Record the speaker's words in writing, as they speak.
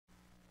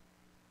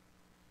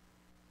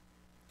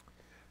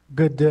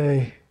Good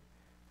day,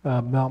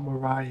 Mount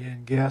Moriah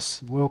and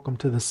guests. Welcome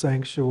to the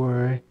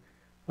sanctuary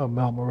of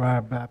Mount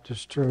Moriah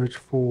Baptist Church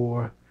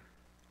for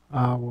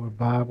our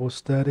Bible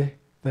study.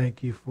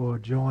 Thank you for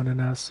joining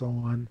us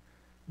on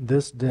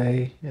this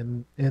day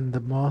in the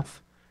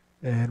month,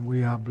 and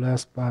we are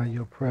blessed by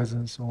your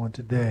presence on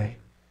today.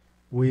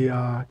 We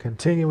are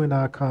continuing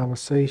our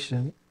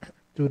conversation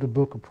through the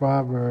book of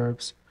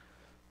Proverbs,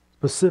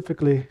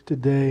 specifically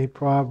today,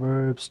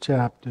 Proverbs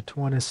chapter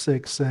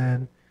 26,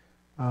 and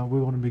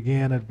we're going to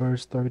begin at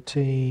verse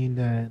 13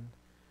 and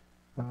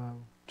uh,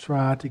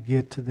 try to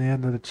get to the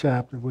end of the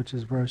chapter, which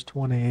is verse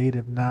 28.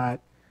 If not,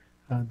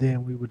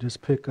 then we would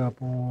just pick up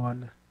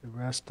on the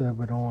rest of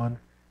it on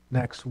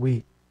next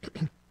week.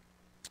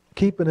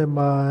 Keeping in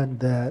mind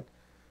that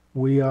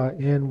we are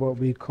in what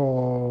we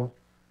call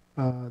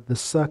the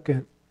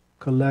second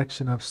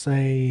collection of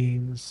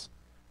sayings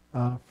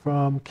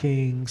from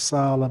King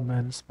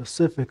Solomon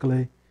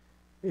specifically,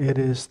 it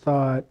is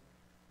thought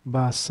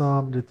by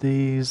some that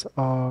these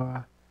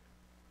are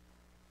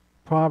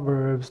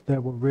proverbs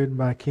that were written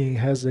by King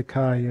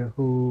Hezekiah,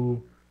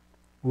 who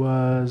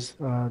was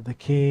the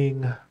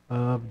king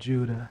of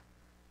Judah.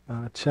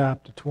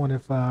 Chapter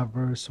 25,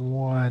 verse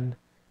 1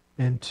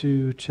 and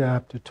 2,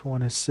 chapter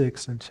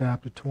 26 and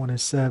chapter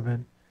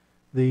 27.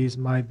 These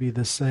might be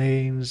the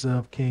sayings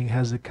of King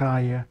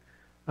Hezekiah.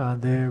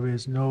 There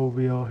is no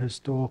real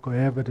historical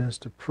evidence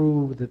to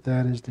prove that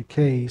that is the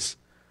case,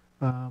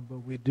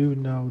 but we do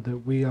know that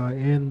we are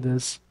in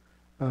this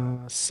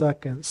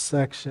second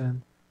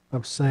section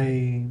of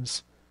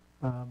sayings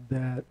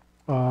that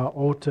are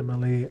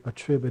ultimately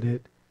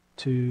attributed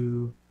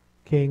to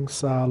King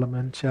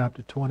Solomon,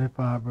 chapter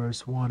 25,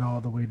 verse 1, all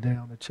the way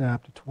down to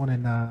chapter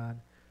 29,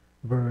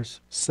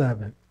 verse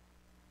 7.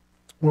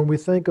 When we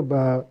think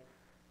about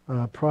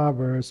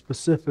Proverbs,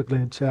 specifically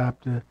in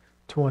chapter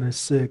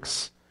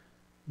 26,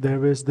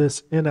 there is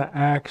this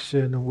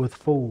interaction with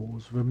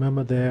fools.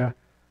 Remember, there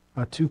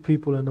are two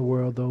people in the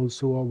world, those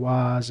who are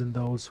wise and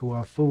those who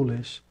are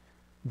foolish.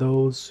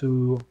 Those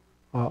who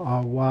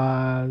are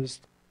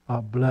wise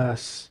are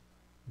blessed.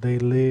 They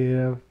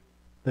live,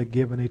 they're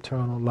given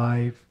eternal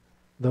life.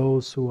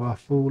 Those who are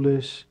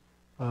foolish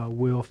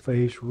will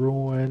face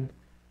ruin.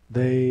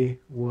 They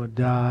will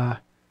die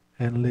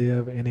and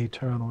live in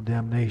eternal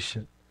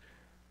damnation.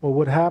 Well,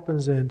 what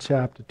happens in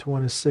chapter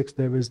 26,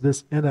 there is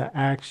this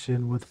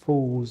interaction with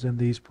fools in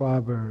these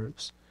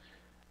proverbs.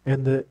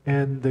 And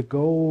the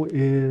goal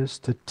is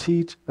to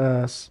teach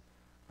us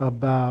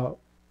about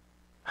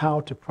how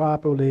to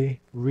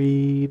properly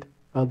read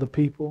other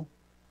people,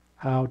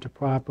 how to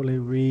properly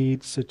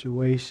read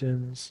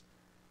situations,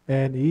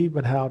 and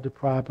even how to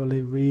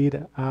properly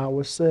read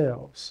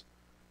ourselves.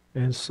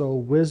 And so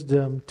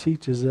wisdom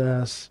teaches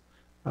us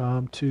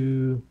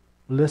to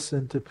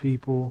listen to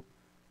people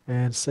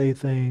and say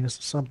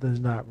things, something's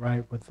not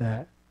right with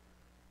that.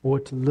 Or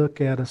to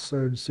look at a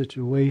certain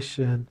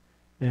situation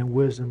and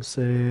wisdom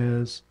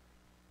says,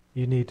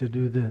 you need to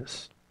do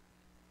this.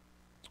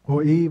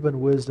 Or even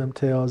wisdom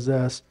tells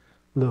us,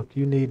 look,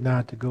 you need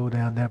not to go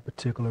down that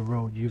particular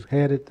road. You've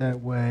headed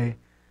that way,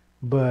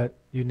 but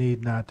you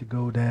need not to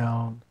go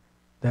down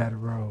that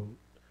road.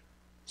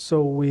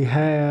 So we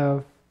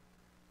have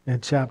in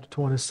chapter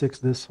 26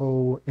 this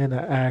whole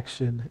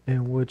interaction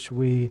in which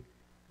we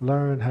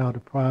learn how to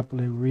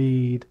properly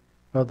read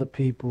other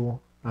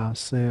people,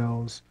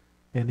 ourselves,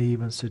 and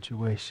even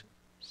situations.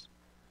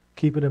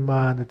 Keeping in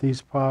mind that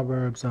these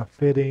proverbs are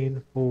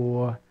fitting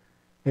for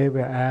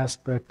every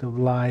aspect of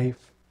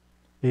life.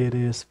 It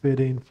is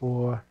fitting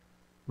for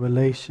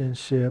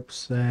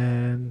relationships,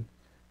 and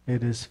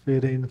it is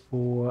fitting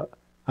for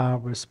our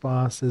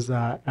responses,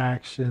 our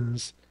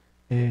actions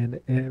in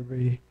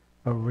every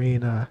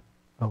arena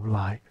of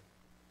life.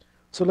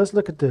 So let's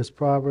look at this.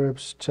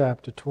 Proverbs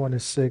chapter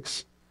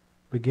 26,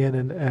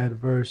 beginning at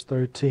verse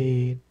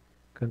 13,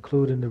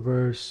 concluding to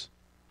verse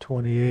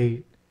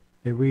 28.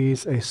 It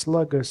reads, a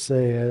sluggard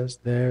says,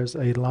 there's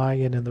a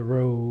lion in the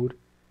road,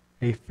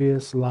 a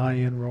fierce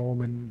lion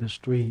roaming the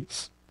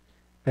streets.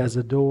 As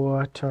a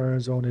door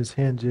turns on his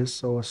hinges,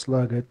 so a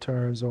sluggard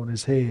turns on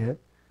his head.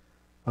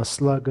 A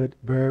sluggard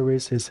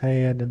buries his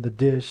hand in the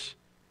dish.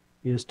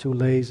 He is too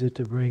lazy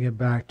to bring it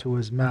back to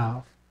his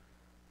mouth.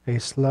 A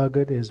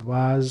sluggard is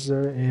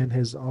wiser in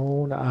his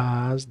own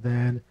eyes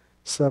than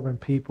 7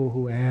 people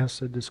who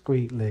answer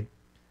discreetly.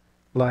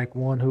 Like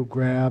one who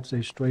grabs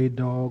a stray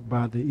dog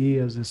by the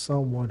ears is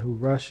someone who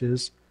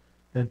rushes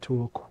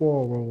into a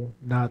quarrel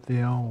not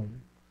their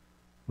own.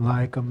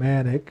 Like a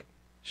maniac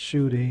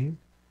shooting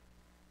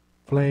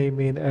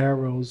flaming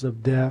arrows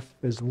of death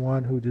is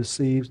one who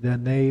deceives their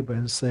neighbor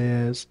and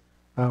says,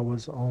 I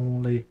was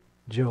only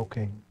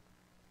joking.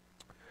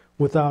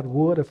 Without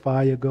wood, a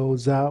fire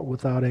goes out.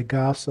 Without a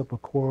gossip, a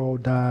quarrel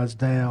dies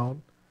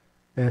down.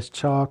 As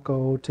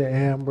charcoal to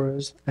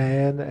embers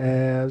and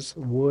as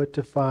wood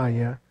to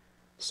fire,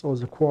 so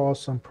is a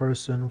quarrelsome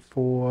person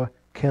for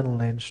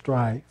kindling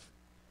strife.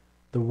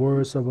 The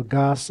words of a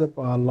gossip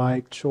are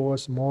like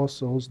choice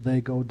morsels,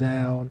 they go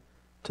down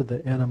to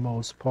the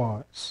innermost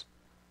parts.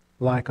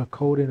 Like a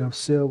coating of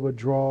silver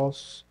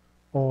dross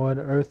on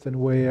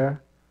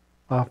earthenware,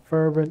 are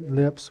fervent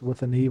lips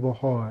with an evil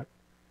heart.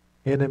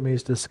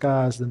 Enemies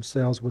disguise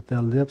themselves with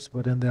their lips,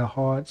 but in their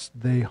hearts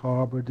they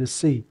harbor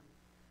deceit.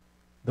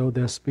 Though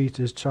their speech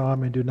is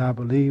charming, do not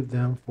believe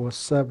them, for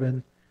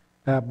 7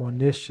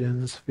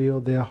 admonitions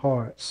fill their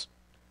hearts.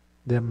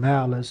 Their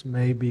malice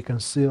may be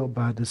concealed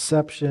by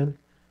deception,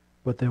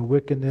 but their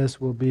wickedness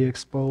will be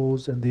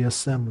exposed in the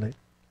assembly.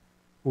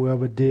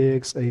 Whoever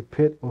digs a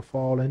pit will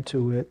fall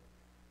into it.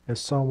 If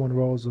someone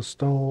rolls a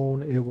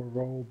stone, it will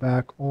roll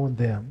back on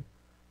them.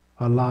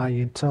 A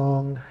lying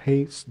tongue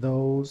hates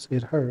those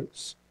it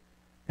hurts,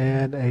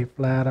 and a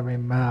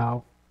flattering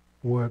mouth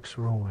works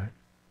ruin.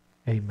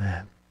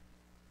 Amen.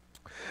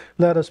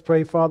 Let us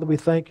pray. Father, we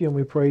thank you and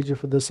we praise you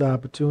for this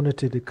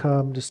opportunity to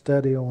come to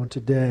study on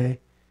today.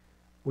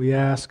 We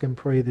ask and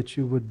pray that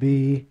you would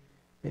be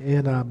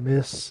in our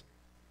midst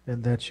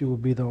and that you will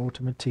be the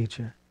ultimate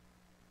teacher.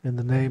 In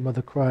the name of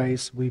the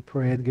Christ, we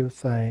pray and give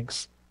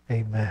thanks.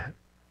 Amen.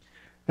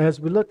 As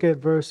we look at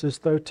verses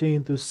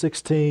 13 through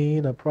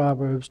 16 of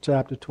Proverbs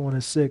chapter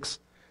 26,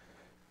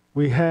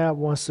 we have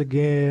once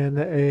again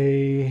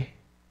a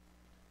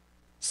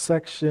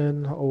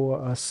section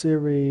or a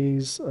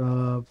series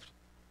of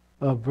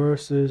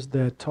verses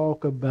that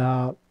talk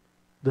about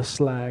the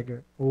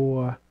sluggard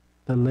or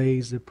the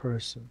lazy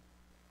person,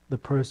 the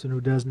person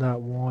who does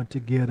not want to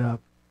get up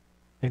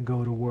and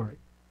go to work.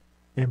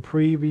 In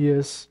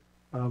previous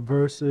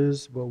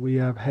verses, what we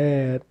have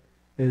had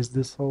is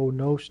this whole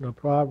notion of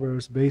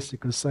Proverbs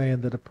basically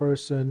saying that a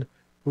person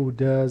who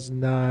does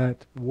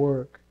not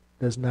work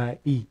does not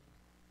eat.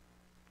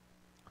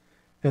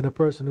 And a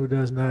person who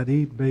does not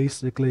eat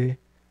basically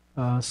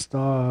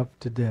starves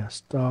to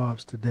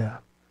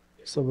death.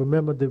 So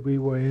remember that we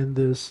were in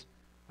this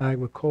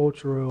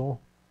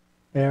agricultural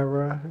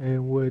era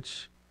in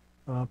which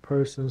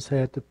persons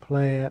had to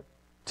plant,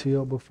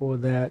 till before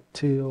that,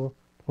 till,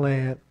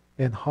 plant,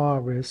 and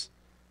harvest.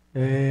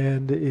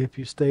 And if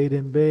you stayed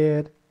in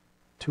bed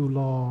too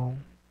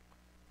long,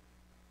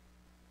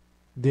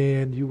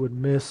 then you would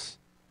miss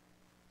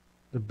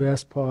the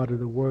best part of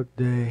the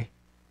workday,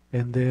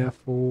 and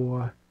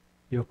therefore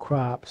your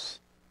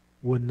crops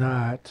would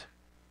not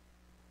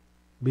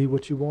be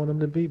what you want them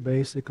to be,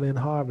 basically, in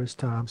harvest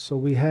time. So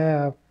we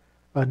have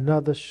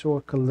another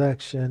short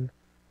collection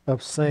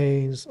of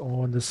sayings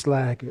on the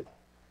sluggard.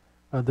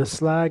 The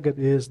sluggard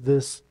is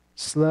this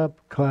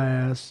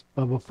subclass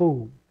of a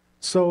fool.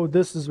 So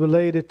this is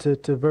related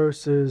to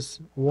verses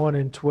 1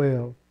 and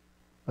 12.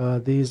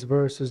 These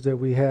verses that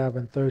we have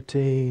in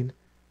 13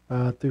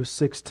 through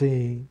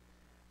 16.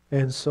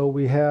 And so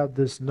we have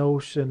this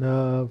notion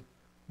of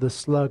the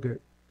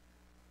sluggard.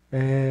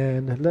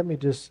 And let me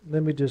just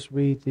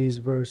read these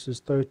verses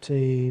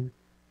 13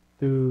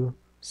 through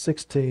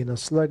 16. A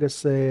sluggard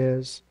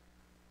says,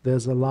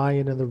 "There's a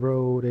lion in the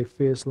road, a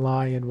fierce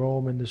lion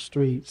roaming the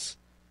streets.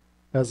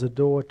 As a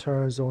door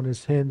turns on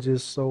its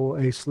hinges, so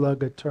a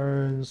sluggard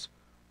turns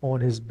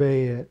on his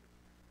bed.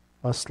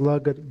 A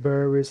sluggard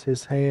buries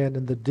his hand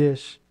in the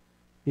dish.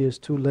 He is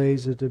too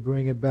lazy to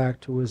bring it back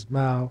to his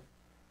mouth.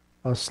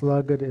 A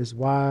sluggard is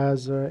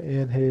wiser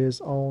in his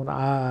own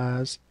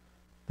eyes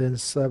than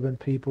 7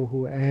 people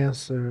who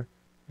answer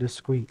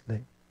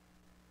discreetly."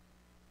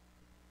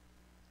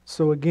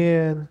 So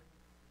again,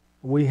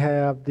 we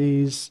have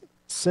these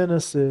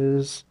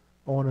sentences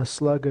on a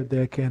sluggard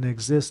that can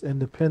exist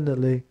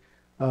independently,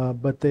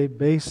 but they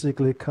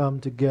basically come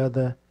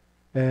together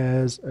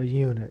as a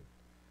unit.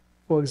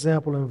 For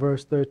example, in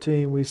verse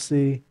 13, we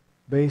see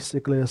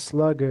basically a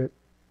sluggard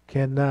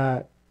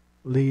cannot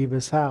leave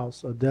his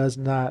house or does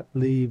not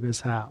leave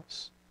his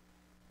house.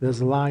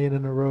 There's a lion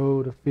in the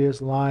road, a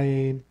fierce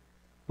lion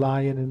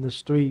in the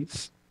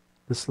streets.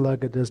 The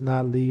sluggard does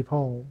not leave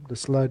home. The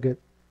sluggard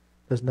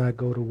does not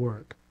go to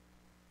work.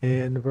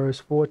 In verse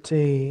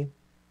 14,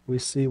 we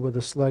see where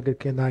the sluggard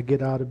cannot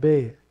get out of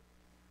bed.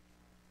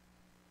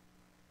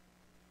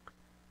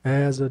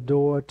 As a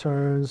door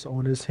turns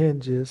on its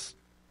hinges,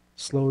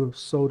 so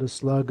the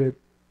sluggard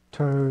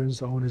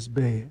turns on his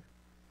bed.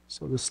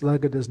 So the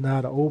sluggard does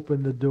not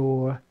open the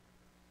door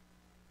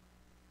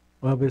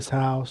of his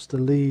house to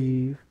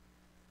leave,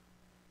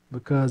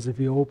 because if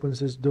he opens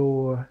his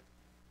door,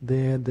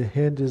 then the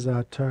hinges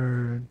are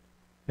turned,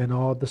 and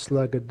all the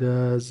sluggard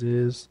does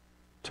is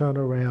turn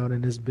around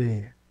in his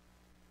bed.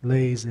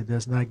 Lazy,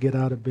 does not get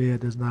out of bed,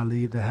 does not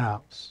leave the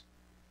house.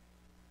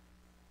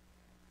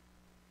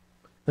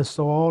 And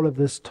so all of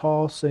this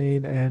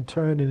tossing and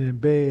turning in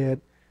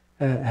bed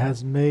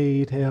has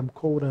made him,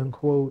 quote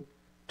unquote,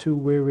 too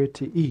weary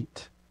to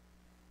eat.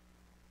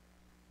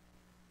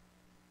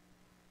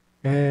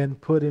 And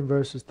putting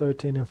verses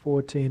 13 and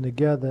 14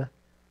 together,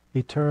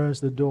 he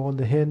turns the door on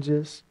the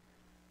hinges,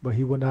 but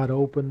he will not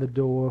open the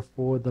door,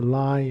 for the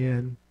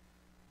lion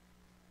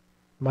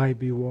might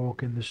be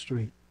walking the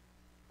street.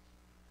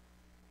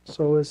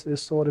 So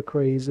it's sort of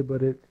crazy,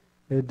 but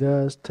it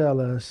does tell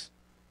us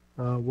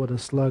what a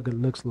sluggard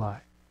looks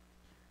like.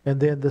 And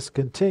then this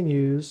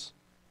continues.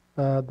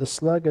 The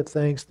sluggard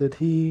thinks that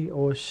he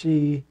or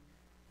she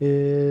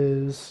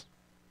is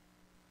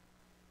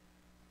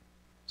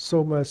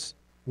so much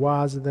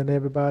wiser than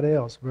everybody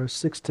else. Verse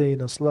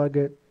 16, a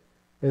sluggard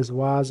is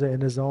wiser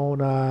in his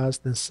own eyes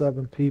than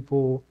 7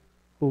 people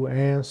who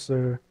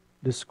answer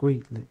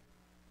discreetly.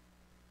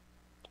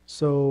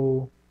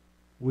 So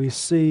we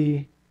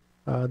see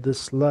the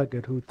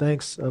sluggard who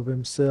thinks of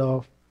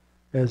himself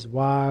as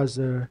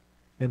wiser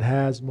and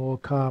has more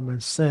common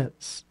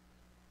sense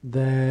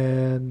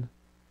than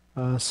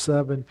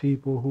 7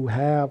 people who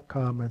have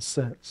common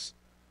sense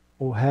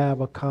or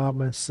have a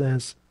common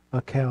sense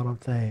account of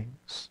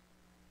things.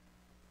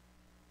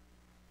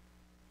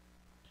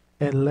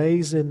 And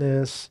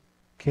laziness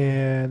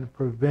can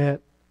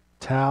prevent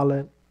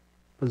talent,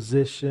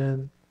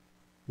 position,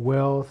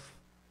 wealth,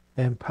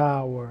 and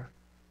power.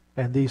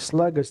 And these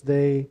sluggards,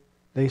 they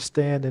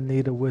stand in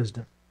need of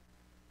wisdom.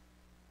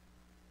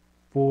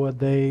 For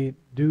they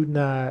do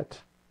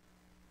not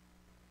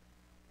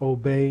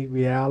obey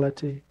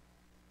reality.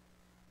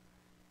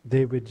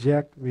 They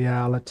reject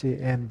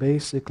reality, and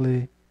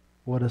basically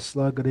what a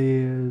sluggard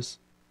is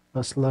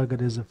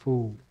a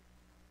fool.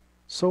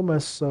 So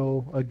much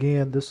so,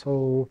 again, this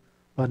whole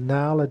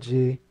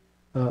analogy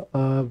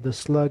of the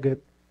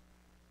sluggard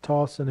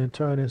tossing and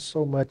turning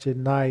so much at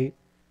night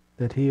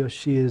that he or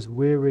she is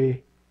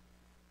weary,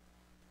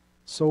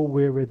 so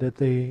weary that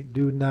they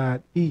do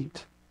not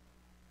eat.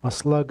 A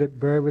sluggard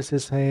buries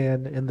his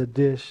hand in the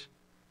dish,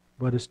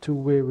 but is too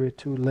weary,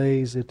 too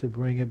lazy to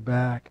bring it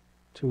back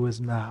to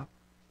his mouth.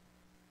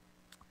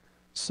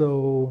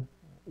 So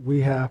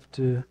we have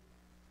to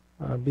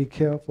be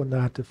careful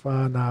not to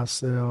find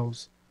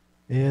ourselves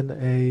in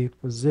a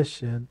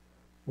position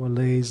where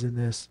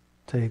laziness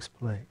takes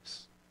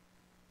place.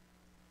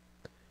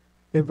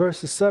 In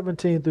verses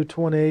 17 through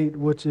 28,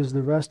 which is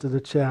the rest of the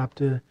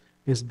chapter,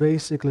 is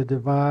basically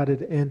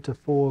divided into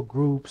 4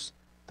 groups,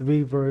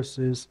 3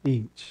 verses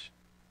each.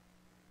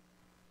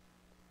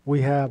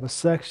 We have a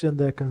section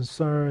that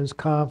concerns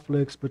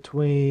conflicts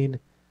between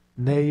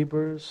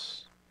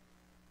neighbors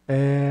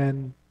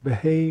and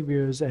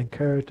behaviors and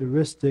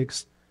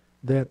characteristics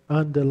that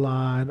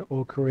underline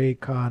or create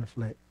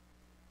conflict.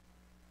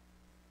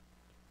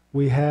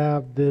 We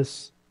have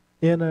this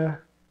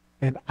inner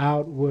and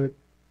outward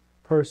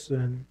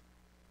person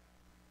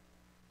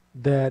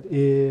that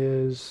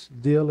is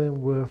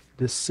dealing with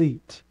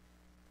deceit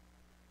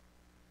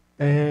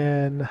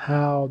and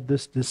how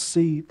this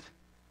deceit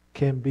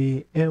can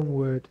be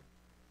inward,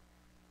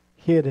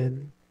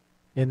 hidden,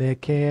 and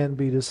it can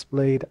be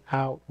displayed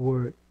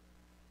outward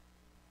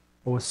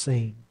or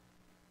seen.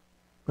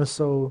 And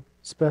so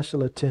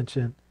special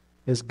attention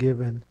is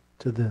given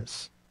to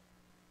this.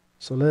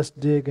 So let's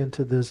dig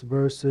into this,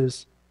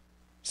 verses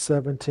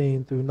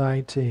 17 through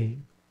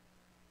 19.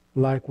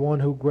 Like one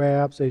who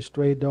grabs a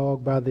stray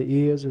dog by the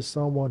ears is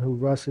someone who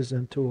rushes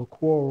into a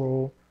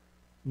quarrel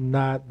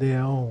not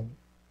their own.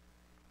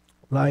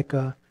 Like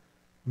a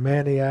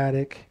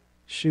maniac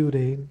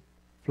shooting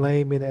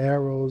flaming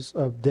arrows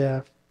of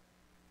death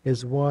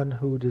is one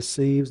who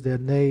deceives their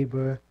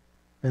neighbor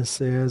and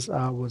says,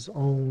 I was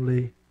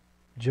only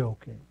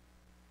joking.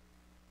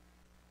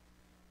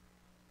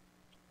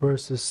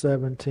 Verses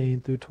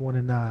 17 through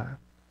 29.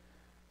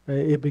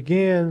 It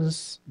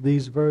begins,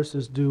 these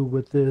verses do,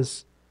 with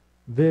this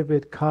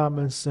vivid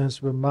common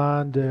sense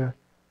reminder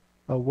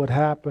of what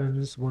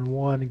happens when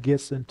one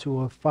gets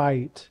into a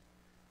fight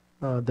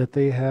that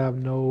they have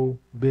no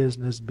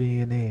business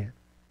being in.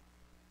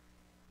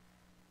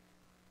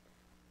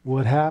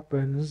 What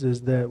happens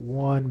is that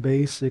one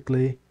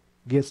basically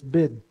gets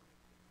bitten.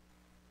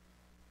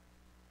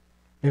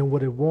 And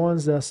what it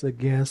warns us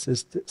against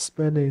is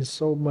spending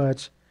so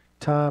much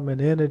time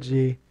and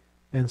energy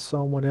in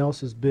someone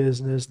else's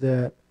business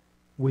that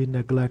we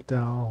neglect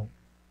our own.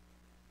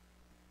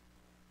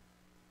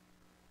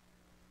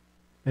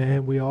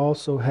 And we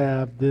also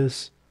have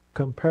this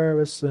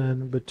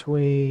comparison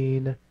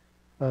between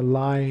a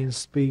lying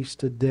speech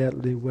to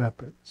deadly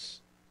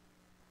weapons.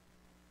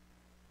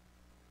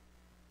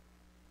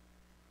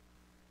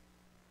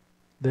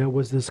 There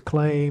was this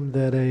claim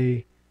that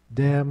a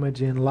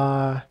damaging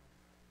lie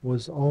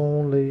was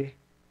only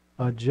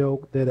a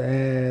joke that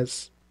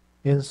adds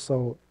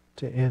insult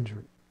to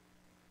injury.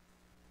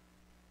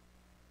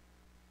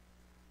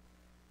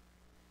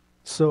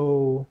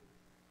 So,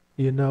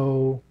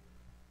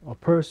 a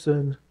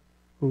person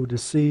who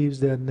deceives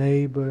their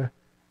neighbor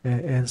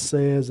and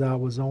says, I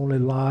was only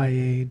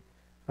lying,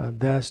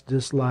 that's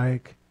just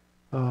like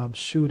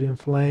shooting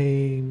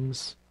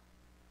flames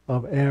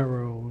of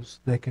arrows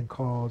that can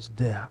cause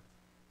death.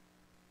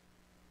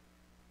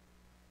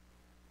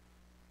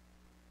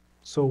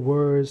 So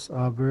words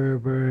are very,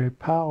 very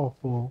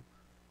powerful,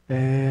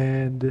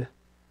 and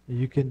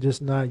you can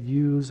just not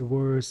use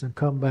words and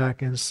come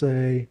back and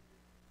say,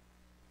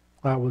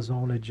 I was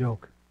only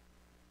joking.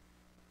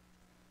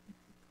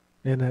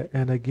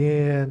 And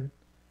again,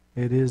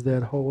 it is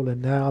that whole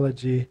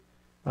analogy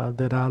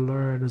that I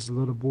learned as a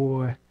little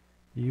boy.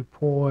 You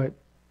point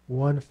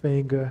one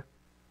finger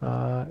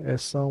at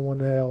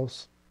someone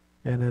else,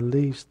 and at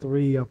least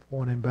 3 are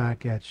pointing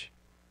back at you.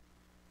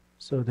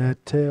 So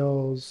that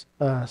tells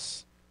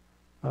us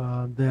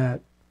that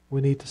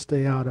We need to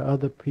stay out of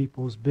other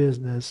people's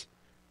business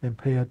and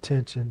pay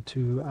attention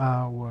to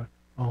our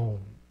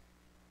own.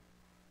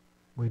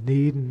 We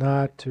need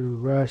not to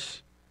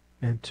rush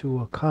into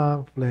a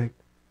conflict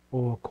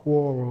or a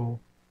quarrel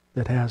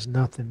that has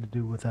nothing to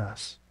do with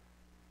us.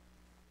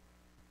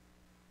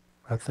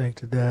 I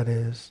think that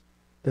is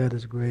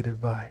great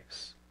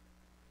advice.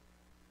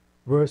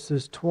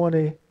 Verses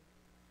 20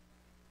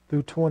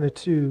 through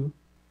 22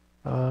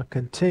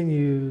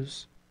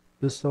 continues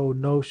this whole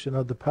notion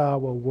of the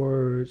power of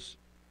words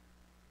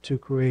to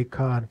create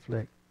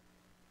conflict.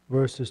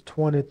 Verses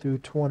 20 through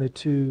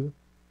 22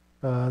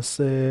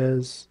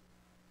 says,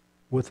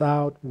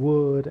 without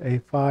wood a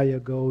fire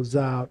goes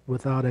out,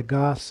 without a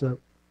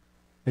gossip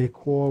a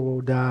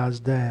quarrel dies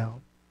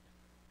down.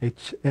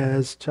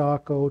 As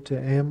charcoal to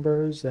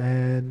embers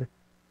and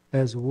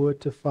as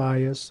wood to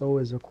fire, so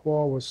is a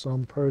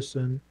quarrelsome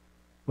person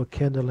for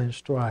kindling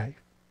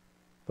strife.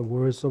 The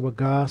words of a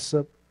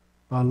gossip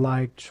are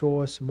like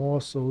choice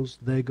morsels,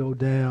 they go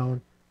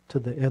down to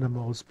the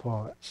innermost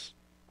parts.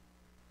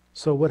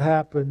 So what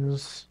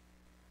happens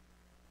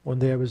when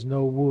there is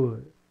no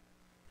wood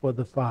for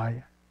the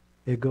fire?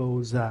 It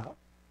goes out.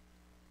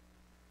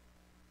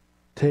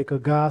 Take a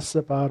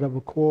gossip out of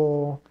a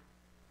quarrel,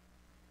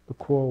 the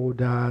quarrel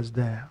dies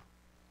down.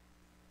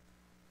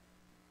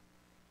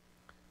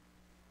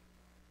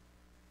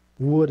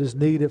 Wood is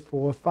needed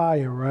for a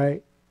fire,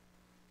 right?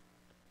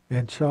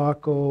 And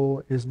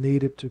charcoal is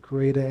needed to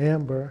create an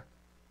ember.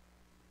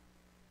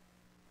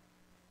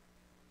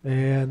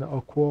 And a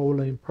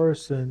quarreling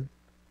person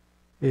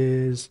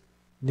is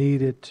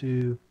needed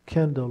to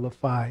kindle a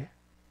fire.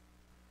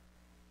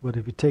 But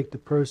if you take the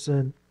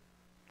person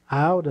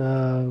out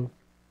of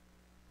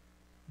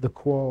the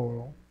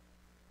quarrel,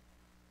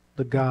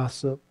 the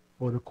gossip,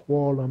 or the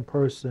quarreling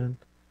person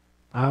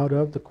out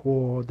of the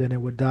quarrel, then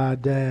it would die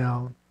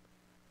down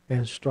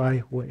and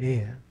strife will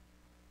end.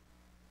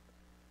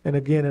 And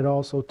again, it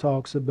also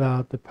talks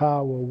about the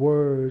power of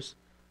words.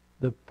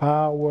 The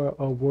power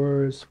of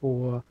words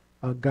for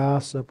a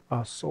gossip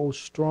are so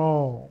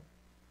strong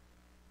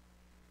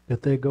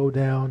that they go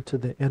down to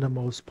the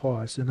innermost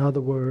parts. In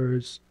other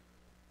words,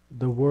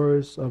 the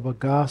words of a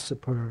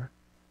gossiper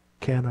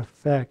can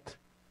affect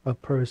a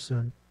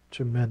person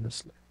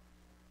tremendously.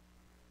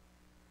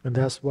 And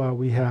that's why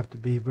we have to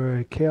be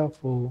very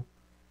careful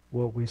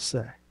what we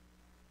say.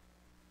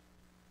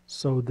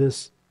 So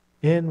this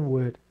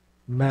inward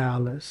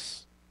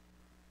malice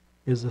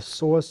is a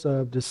source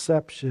of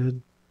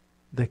deception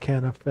that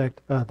can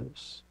affect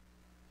others.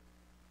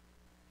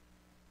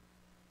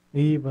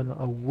 Even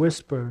a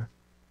whisper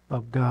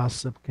of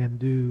gossip can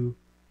do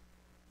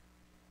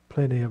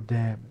plenty of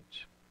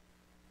damage.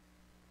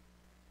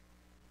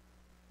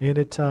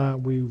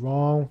 Anytime we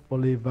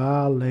wrongfully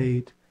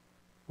violate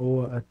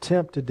or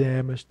attempt to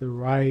damage the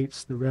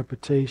rights, the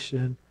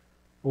reputation,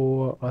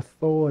 or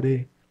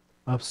authority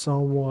of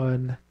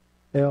someone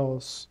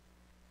else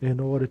in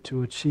order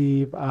to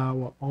achieve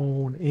our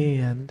own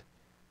end,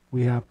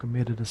 we have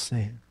committed a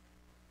sin.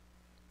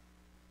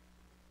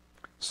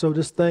 So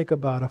just think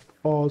about a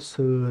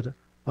falsehood,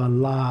 a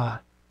lie,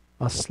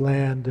 a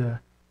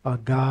slander, a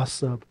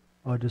gossip,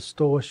 a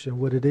distortion.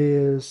 What it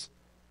is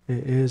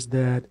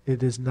that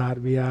it is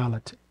not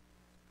reality.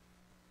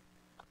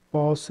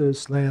 Falsehood,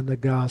 slander,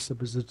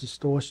 gossip is a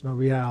distortion of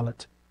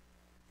reality.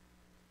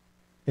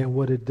 And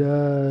what it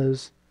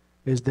does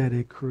is that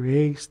it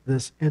creates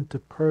this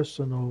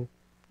interpersonal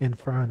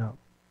inferno.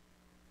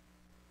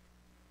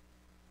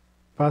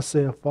 If I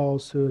say a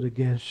falsehood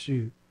against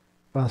you,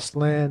 if I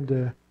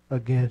slander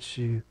against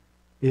you,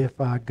 if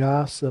I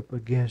gossip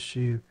against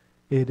you,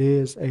 it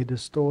is a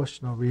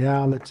distortion of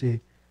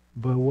reality.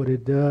 But what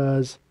it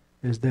does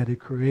is that it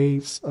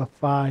creates a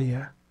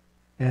fire,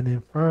 an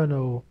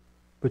inferno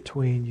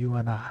between you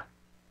and I.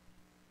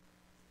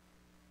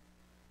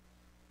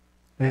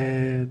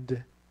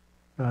 And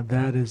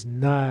that is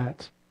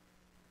not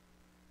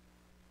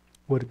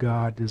what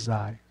God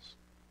desires.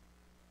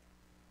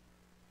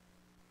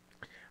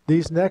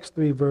 These next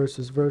three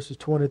verses, verses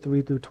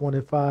 23 through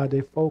 25,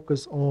 they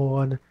focus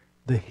on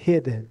the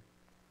hidden,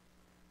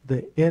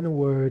 the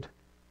inward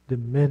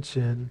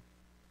dimension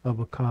of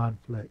a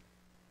conflict.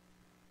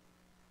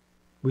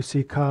 We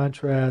see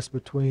contrast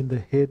between the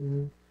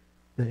hidden,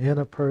 the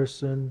inner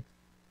person,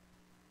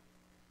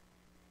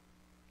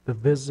 the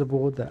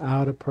visible, the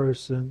outer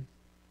person.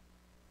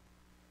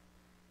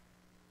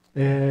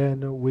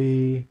 And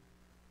we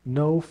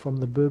know from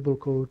the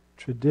biblical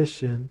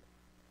tradition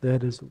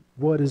that is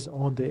what is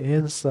on the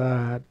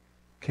inside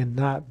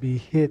cannot be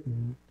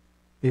hidden.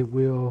 It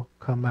will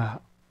come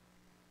out.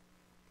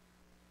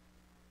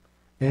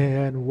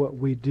 And what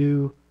we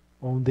do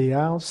on the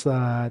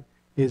outside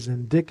is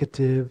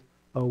indicative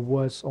of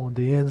what's on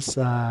the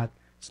inside,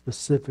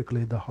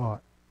 specifically the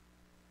heart.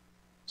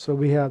 So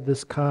we have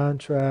this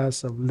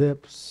contrast of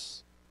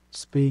lips,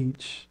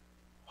 speech,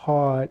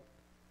 heart,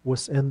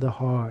 what's in the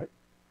heart.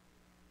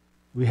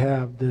 We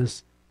have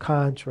this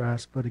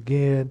contrast, but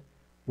again,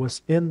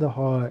 what's in the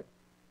heart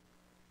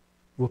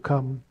will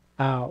come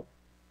out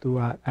through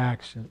our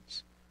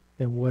actions.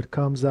 And what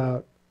comes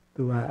out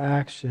through our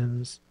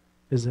actions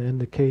is an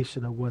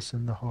indication of what's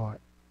in the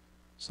heart.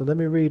 So let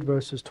me read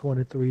verses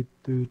 23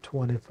 through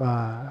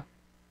 25.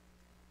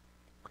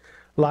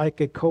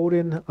 Like a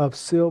coating of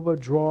silver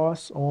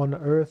dross on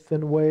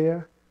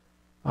earthenware,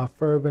 are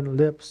fervent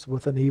lips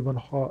with an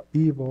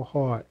evil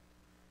heart.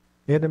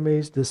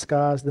 Enemies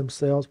disguise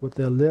themselves with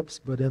their lips,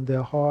 but in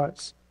their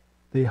hearts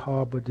they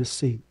harbor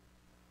deceit.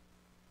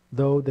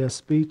 Though their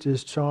speech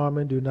is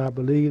charming, do not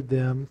believe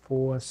them,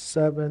 for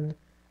 7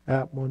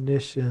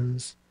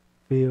 admonitions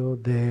fill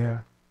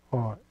their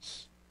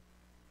hearts.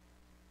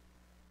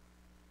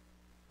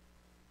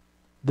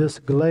 This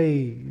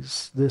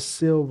glaze, this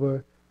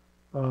silver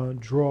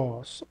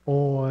dross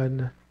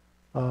on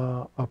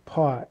a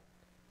pot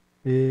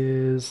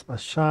is a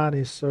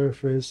shiny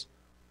surface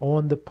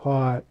on the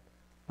pot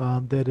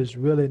that is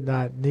really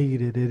not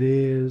needed. It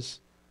is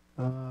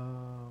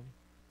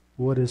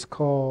what is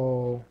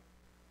called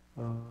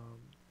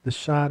the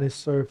shiny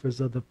surface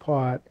of the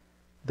pot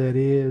that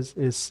is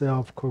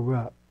itself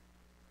corrupt.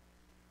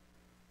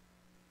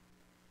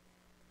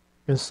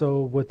 And so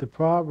what the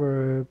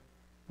proverb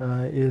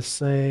is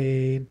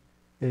saying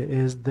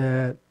is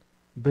that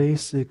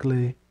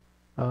basically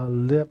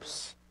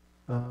lips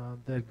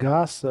that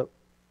gossip,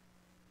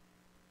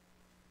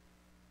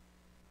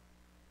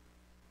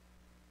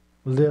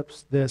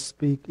 lips that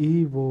speak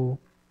evil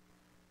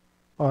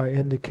are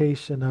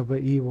indication of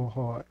an evil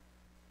heart.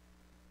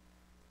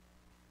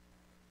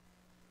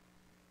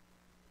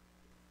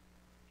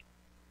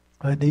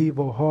 An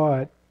evil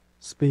heart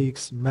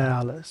speaks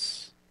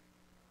malice.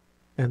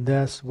 And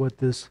that's what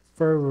this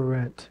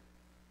fervent,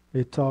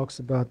 it talks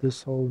about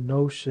this whole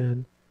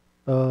notion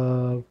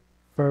of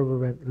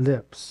fervent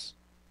lips.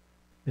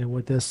 And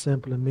what that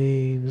simply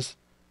means,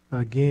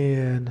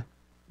 again,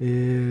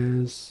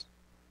 is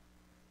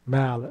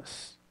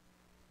malice.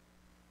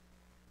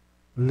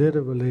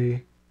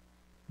 Literally,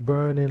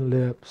 burning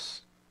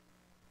lips,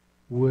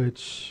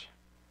 which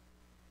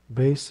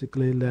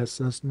basically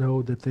lets us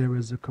know that there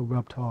is a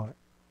corrupt heart.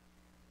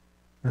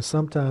 And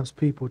sometimes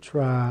people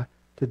try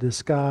to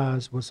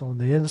disguise what's on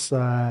the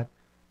inside,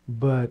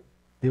 but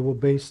it will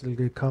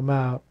basically come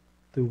out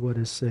through what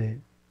is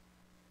said.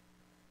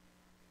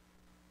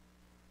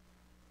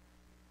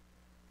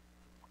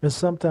 And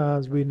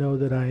sometimes we know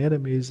that our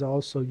enemies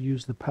also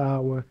use the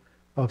power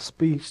of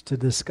speech to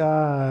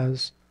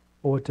disguise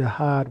or to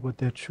hide what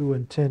their true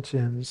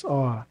intentions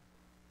are,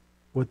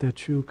 what their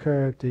true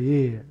character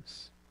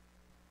is.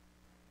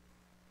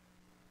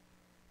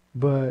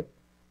 But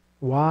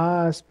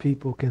wise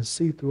people can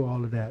see through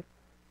all of that.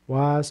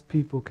 Wise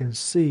people can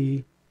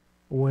see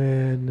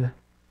when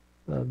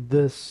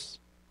this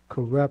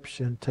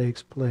corruption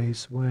takes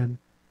place, when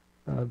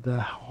the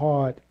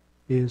heart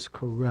is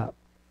corrupt,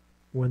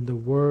 when the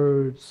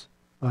words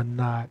are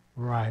not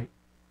right.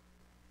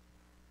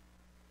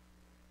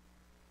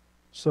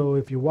 So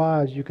if you're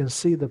wise, you can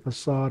see the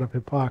facade of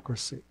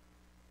hypocrisy.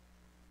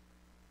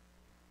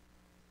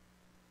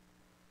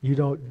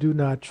 You do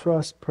not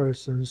trust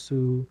persons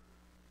who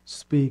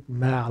speak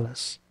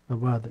malice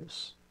of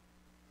others.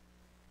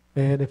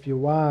 And if you're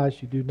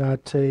wise, you do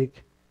not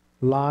take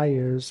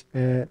liars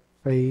at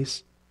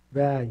face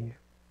value.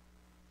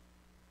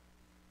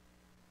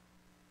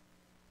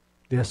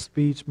 Their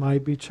speech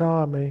might be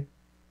charming,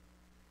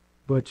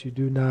 but you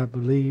do not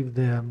believe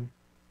them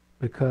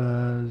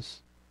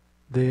because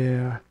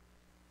their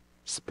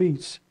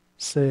speech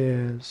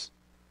says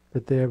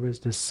that there is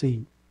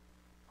deceit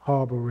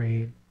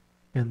harboring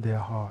in their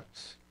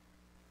hearts.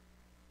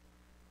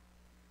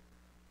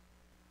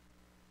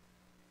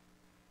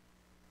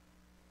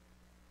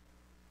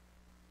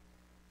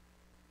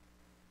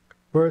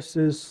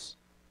 Verses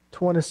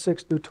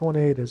 26 through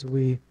 28 as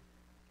we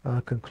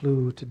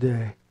conclude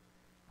today.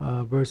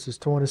 Verses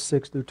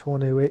 26 through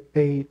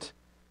 28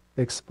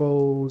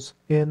 expose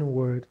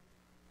inward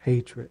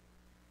hatred.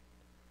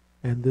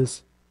 And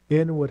this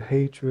inward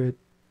hatred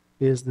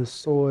is the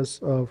source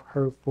of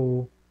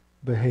hurtful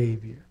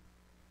behavior.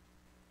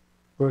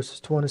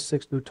 Verses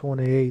 26 through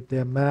 28,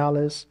 their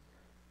malice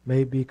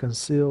may be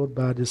concealed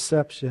by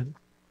deception,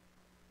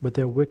 but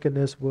their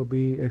wickedness will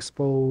be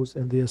exposed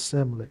in the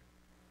assembly.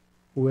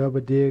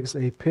 Whoever digs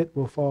a pit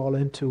will fall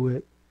into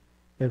it.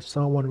 If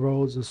someone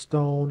rolls a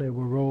stone, it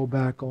will roll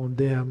back on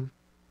them.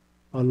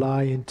 A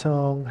lying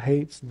tongue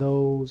hates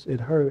those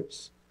it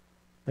hurts,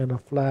 and a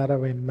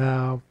flattering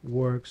mouth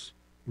works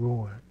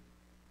ruin.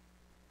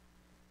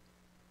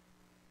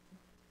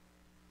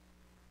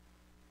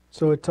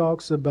 So it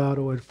talks about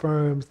or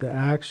affirms the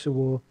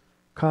actual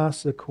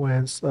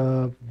consequence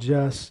of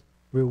just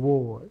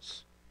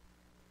rewards.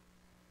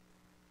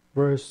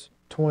 Verse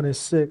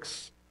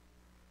 26,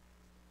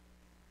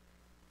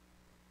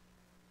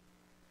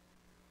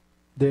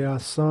 there are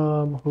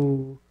some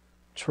who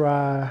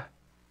try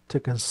to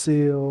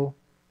conceal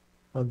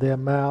their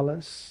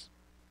malice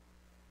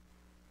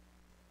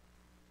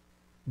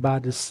by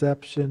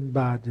deception,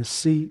 by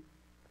deceit.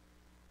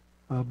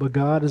 But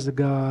God is a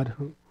God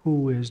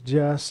who is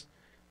just,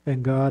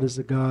 and God is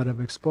a God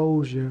of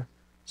exposure.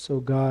 So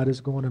God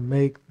is going to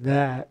make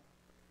that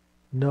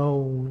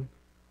known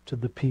to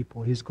the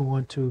people. He's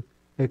going to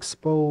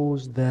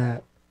expose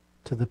that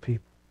to the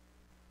people.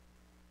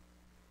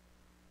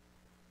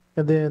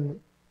 And then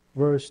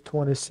verse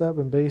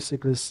 27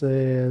 basically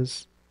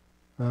says,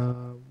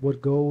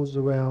 what goes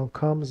around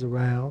comes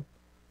around.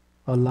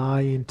 A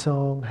lying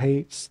tongue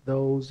hates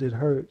those it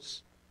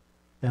hurts,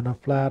 and a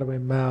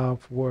flattering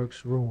mouth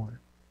works ruin.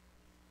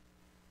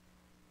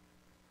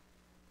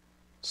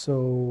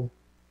 So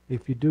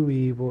if you do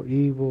evil,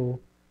 evil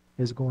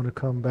is going to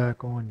come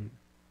back on you.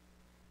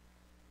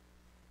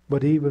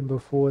 But even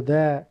before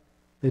that,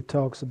 it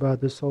talks about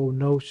this whole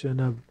notion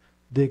of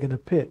digging a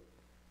pit.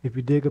 If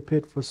you dig a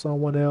pit for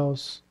someone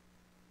else,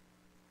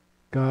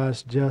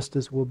 God's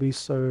justice will be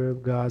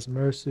served, God's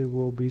mercy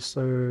will be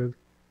served.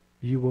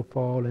 You will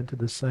fall into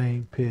the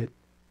same pit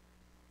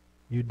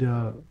you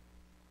dug.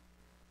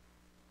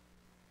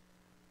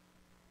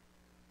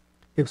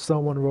 If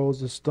someone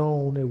rolls a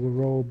stone, it will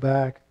roll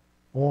back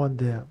on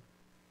them.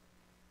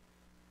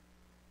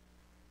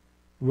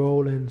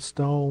 Rolling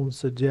stones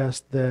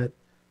suggest that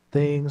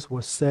things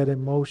were set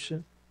in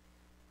motion.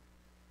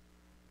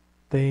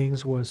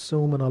 Things were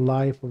assuming a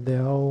life of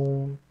their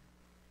own.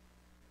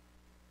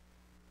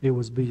 It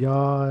was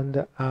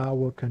beyond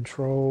our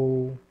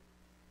control.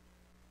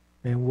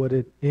 And what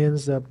it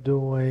ends up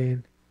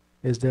doing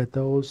is that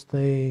those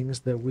things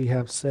that we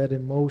have set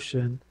in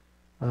motion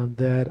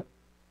that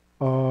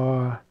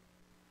are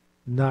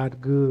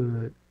not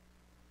good,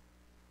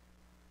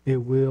 it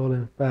will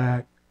in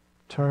fact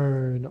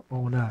turn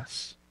on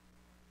us.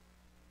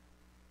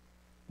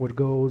 What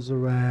goes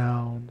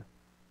around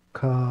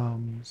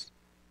comes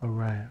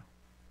around.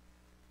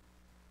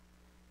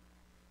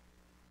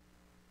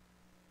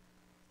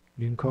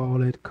 You can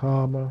call it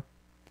karma.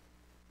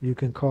 You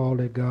can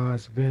call it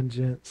God's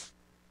vengeance.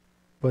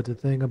 But the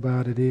thing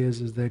about it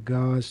is that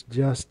God's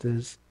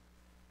justice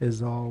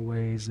is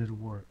always at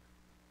work.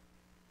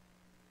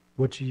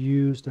 What you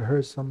use to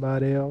hurt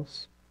somebody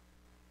else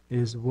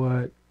is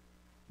what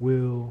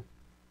will,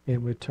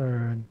 in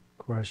return,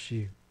 crush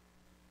you.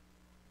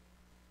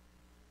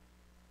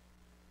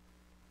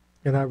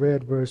 And I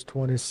read verse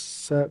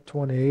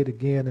 28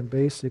 again, and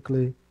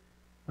basically,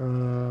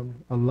 a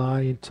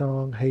lying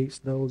tongue hates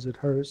those it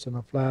hurts, and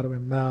a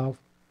flattering mouth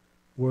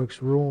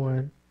works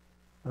ruin.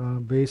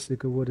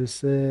 Basically what it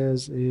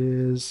says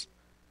is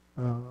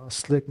a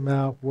slick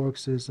mouth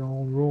works its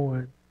own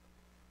ruin.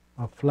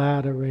 A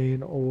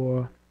flattering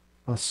or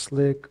a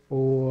slick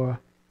or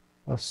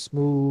a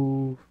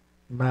smooth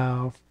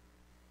mouth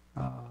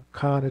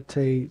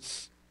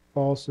connotates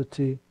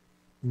falsity,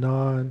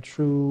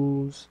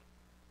 non-truths,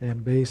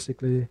 and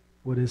basically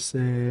what it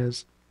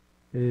says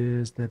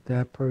is that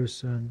that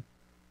person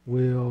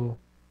will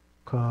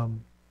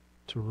come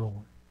to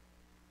ruin.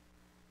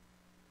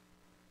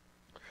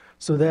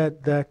 So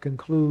that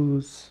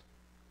concludes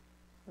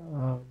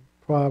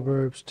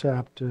Proverbs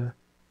chapter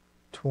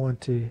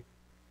 20,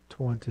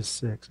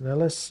 26. Now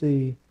let's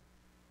see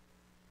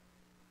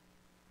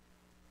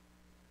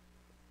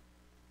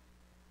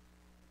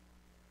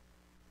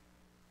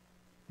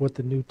what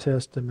the New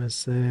Testament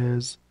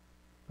says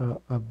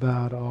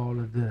about all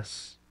of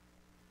this.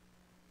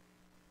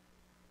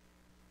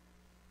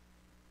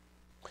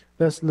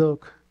 Let's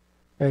look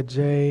at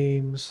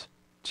James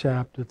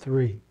chapter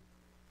 3.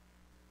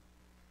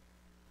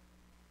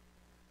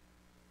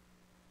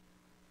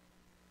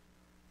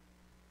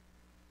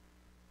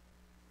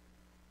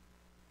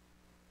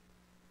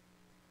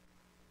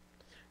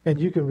 And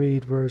you can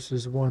read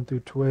verses 1 through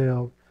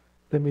 12.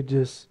 Let me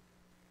just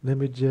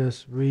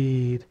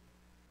read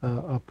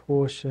a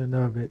portion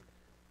of it.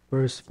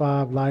 Verse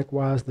 5,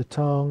 likewise the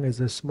tongue is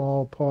a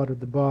small part of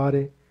the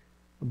body,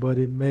 but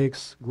it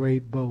makes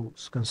great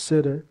boasts.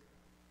 Consider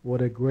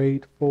what a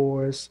great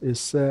forest is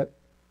set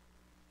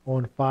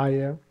on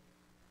fire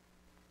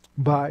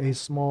by a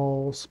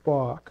small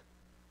spark.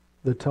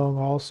 The tongue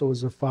also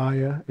is a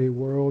fire, a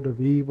world of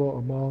evil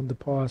among the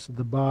parts of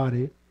the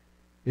body.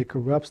 It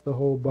corrupts the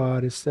whole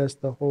body, sets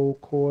the whole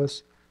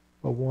course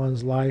of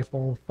one's life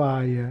on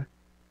fire,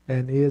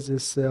 and is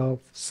itself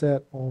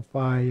set on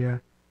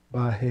fire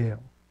by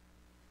hell.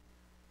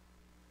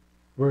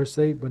 Verse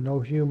 8, but no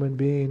human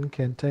being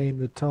can tame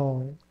the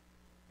tongue.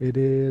 It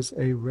is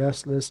a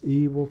restless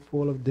evil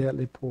full of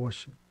deadly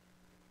portion.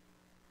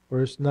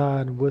 Verse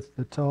 9, with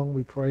the tongue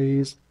we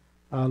praise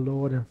our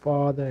Lord and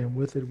Father, and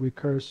with it we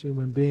curse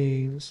human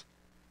beings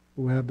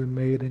who have been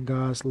made in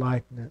God's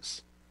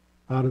likeness.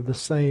 Out of the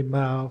same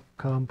mouth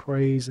come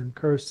praise and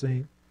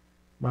cursing.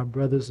 My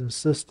brothers and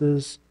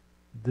sisters,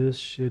 this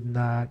should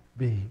not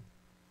be.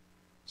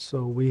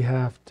 So we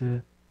have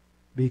to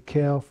be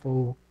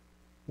careful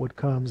what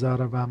comes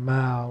out of our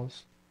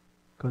mouths,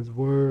 because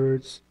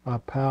words are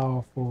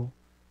powerful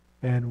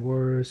and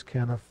words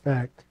can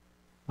affect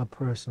a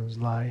person's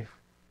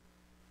life,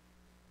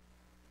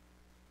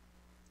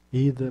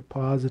 either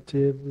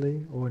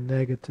positively or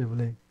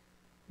negatively.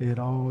 It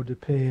all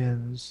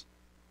depends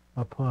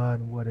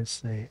upon what is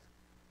said.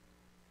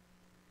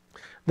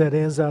 That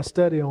ends our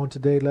study on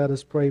today. Let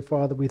us pray.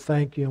 Father, we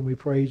thank you and we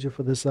praise you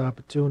for this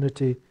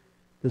opportunity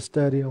to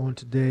study on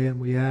today, and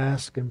we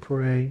ask and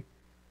pray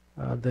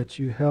that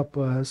you help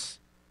us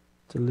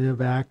to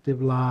live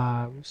active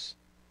lives,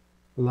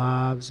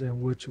 lives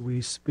in which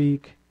we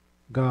speak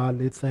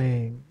godly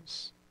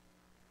things.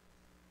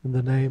 In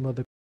the name of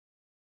the